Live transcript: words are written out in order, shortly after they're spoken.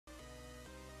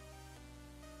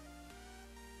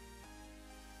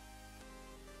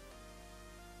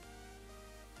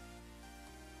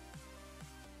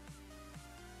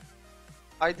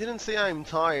I didn't say I'm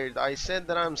tired. I said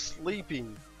that I'm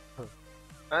sleeping.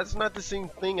 That's not the same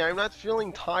thing. I'm not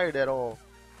feeling tired at all.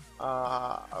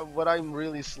 But I'm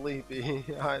really sleepy.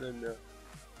 I don't know.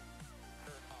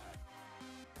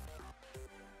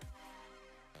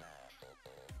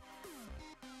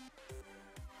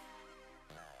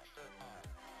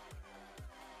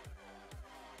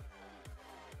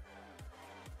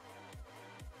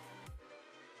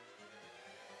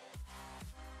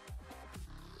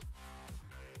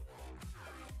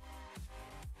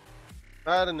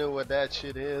 I don't know what that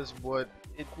shit is, but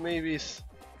it may be.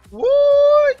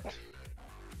 What?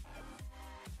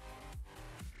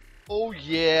 Oh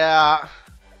yeah.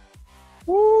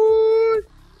 What?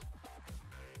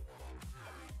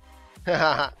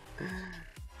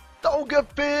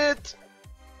 Togepit.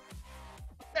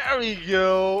 There we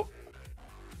go.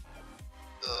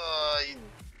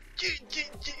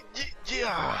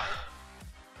 Yeah.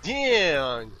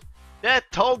 Damn. That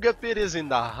Togepit is in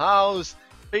the house,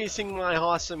 facing my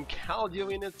awesome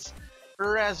Caldio in its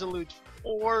resolute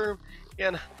form,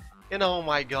 and oh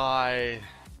my god.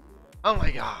 Oh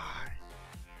my god.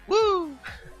 Woo!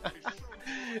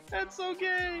 That's so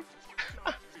gay.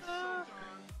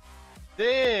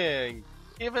 Dang.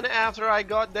 Even after I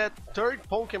got that third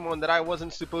Pokemon that I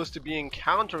wasn't supposed to be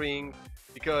encountering,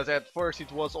 because at first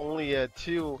it was only a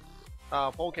two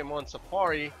Pokemon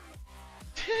Safari.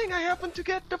 Dang, I happened to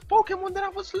get the Pokemon that I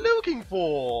was looking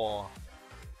for.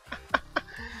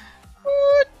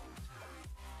 What?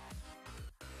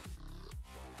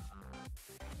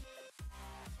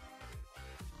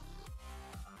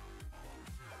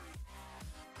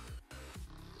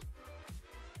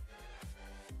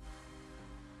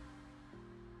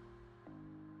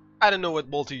 I don't know what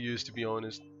ball to use, to be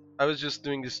honest. I was just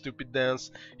doing this stupid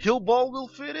dance. Heal ball will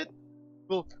fit it.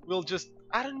 We'll just.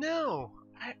 I don't know.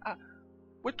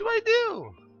 What do I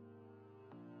do?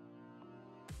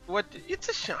 What? It's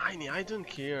a shiny. I don't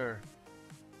care.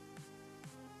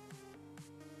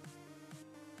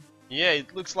 Yeah,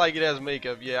 it looks like it has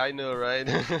makeup. Yeah, I know, right?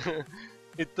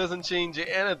 It doesn't change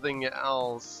anything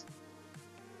else.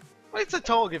 Well, it's a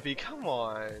Togepi. Come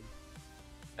on.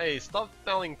 Hey, stop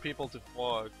telling people to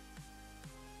fuck.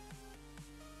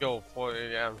 Go for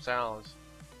themselves.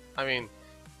 I mean,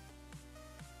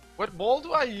 what ball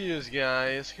do I use,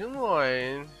 guys? Come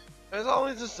on. It's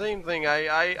always the same thing.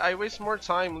 I waste more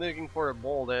time looking for a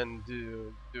ball than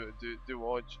do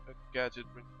watch a gadget.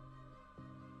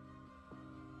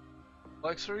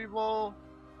 Luxury ball?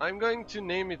 I'm going to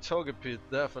name it Togepit,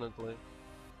 definitely.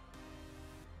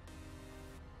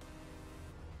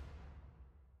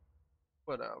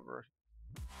 Whatever.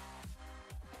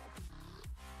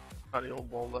 Audio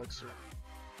ball luxury.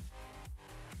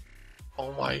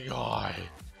 Oh my god.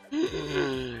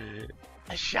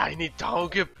 A shiny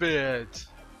Togepit.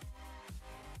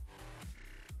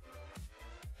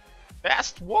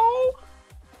 Best? Whoa?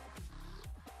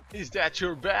 Is that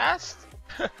your best?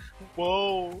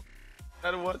 Whoa.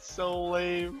 That was so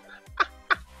lame.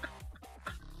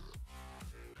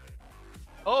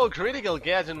 Oh, critical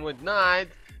gadget would not.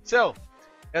 So,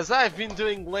 as I've been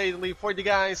doing lately for the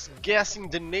guys guessing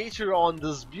the nature on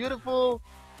this beautiful,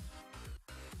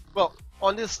 well,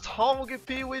 on this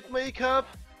Togepi with makeup,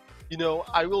 you know,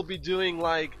 I will be doing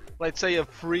like, let's say a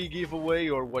free giveaway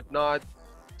or whatnot.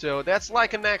 So that's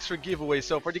like an extra giveaway.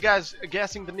 So for the guys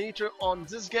guessing the nature on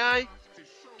this guy,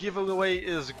 giveaway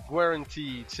is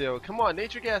guaranteed. So come on,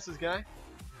 nature guesses, guy.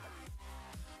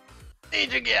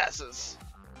 Nature guesses.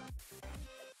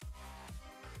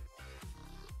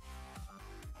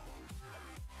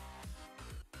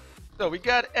 So we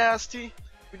got Asti,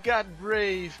 we got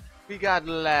Brave, we got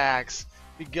Lax,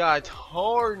 we got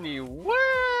Horny.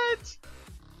 What?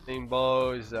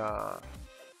 Nimboza.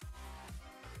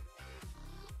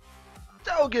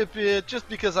 Togepit, just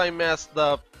because I messed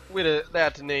up with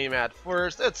that name at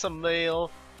first. It's a male.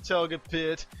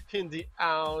 Togepit in the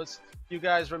house. You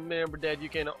guys remember that you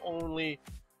can only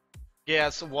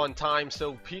guess one time.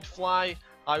 So Pitfly,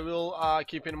 I will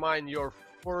keep in mind your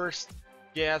first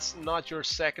guess, not your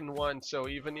second one. So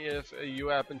even if you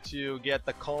happen to get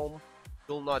the comb,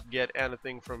 you'll not get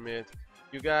anything from it.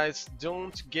 You guys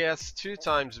don't guess two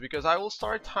times because I will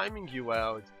start timing you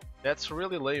out. That's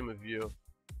really lame of you.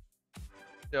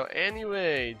 So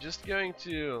anyway, just going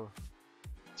to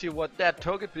see what that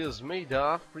Togepi is made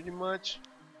of, pretty much.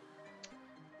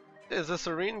 There's a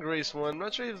Serene Grace one. I'm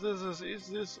not sure if this is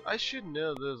this. I should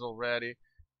know this already,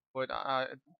 but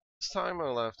this time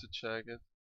I'll have to check it.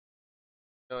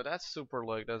 No, that's Super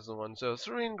Luck. That's the one. So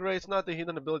Serene Grace, not the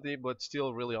hidden ability, but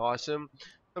still really awesome.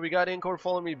 So we got Encore,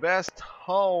 Follow Me, Best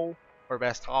Ho or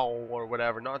Best Ho or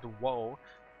whatever, not Whoa,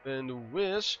 and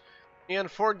Wish. And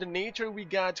for the nature, we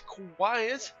got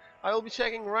quiet. I will be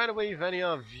checking right away if any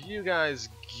of you guys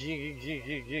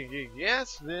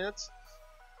guess it.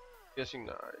 Guessing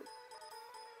not.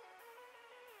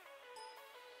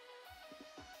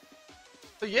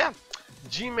 So yeah,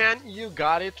 G-Man, you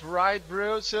got it right,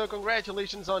 bro. So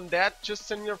congratulations on that. Just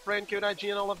send your friend code IG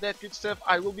and all of that good stuff.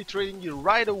 I will be trading you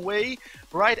right away,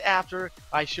 right after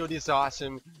I show this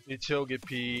awesome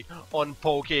Togepi on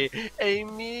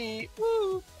Poke-Amy.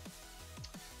 Woo!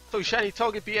 So shiny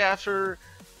Togepi after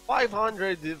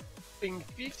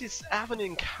 557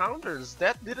 encounters.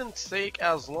 That didn't take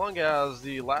as long as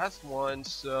the last one,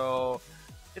 so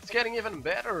it's getting even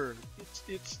better.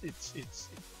 It's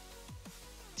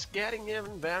getting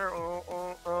even better.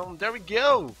 There we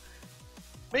go.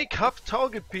 Makeup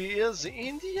Togepi is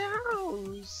in the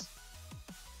house.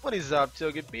 What is up,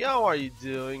 Togepi? How are you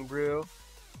doing, bro?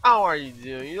 How are you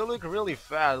doing? You look really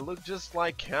fat. Look just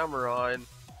like Cameron.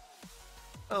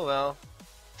 Oh well.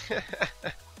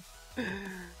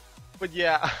 But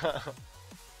yeah.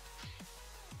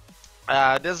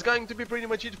 That's going to be pretty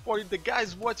much it for the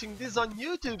guys watching this on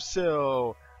YouTube.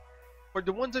 So for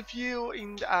the ones of you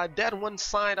in that one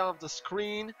side of the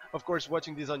screen, of course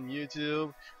watching this on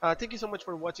YouTube, thank you so much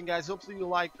for watching, guys. Hopefully you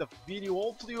liked the video.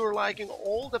 Hopefully you're liking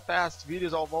all the past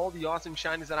videos of all the awesome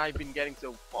shinies that I've been getting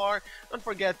so far. Don't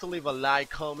forget to leave a like,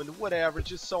 comment, whatever,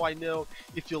 just so I know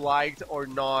if you liked or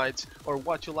not, or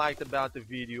what you liked about the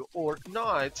video or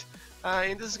not.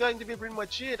 And this is going to be pretty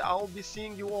much it. I'll be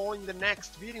seeing you all in the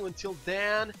next video. Until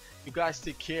then, you guys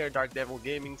take care.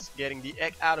 DarkDevilGaming's getting the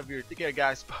heck out of here. Take care,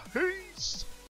 guys. Peace!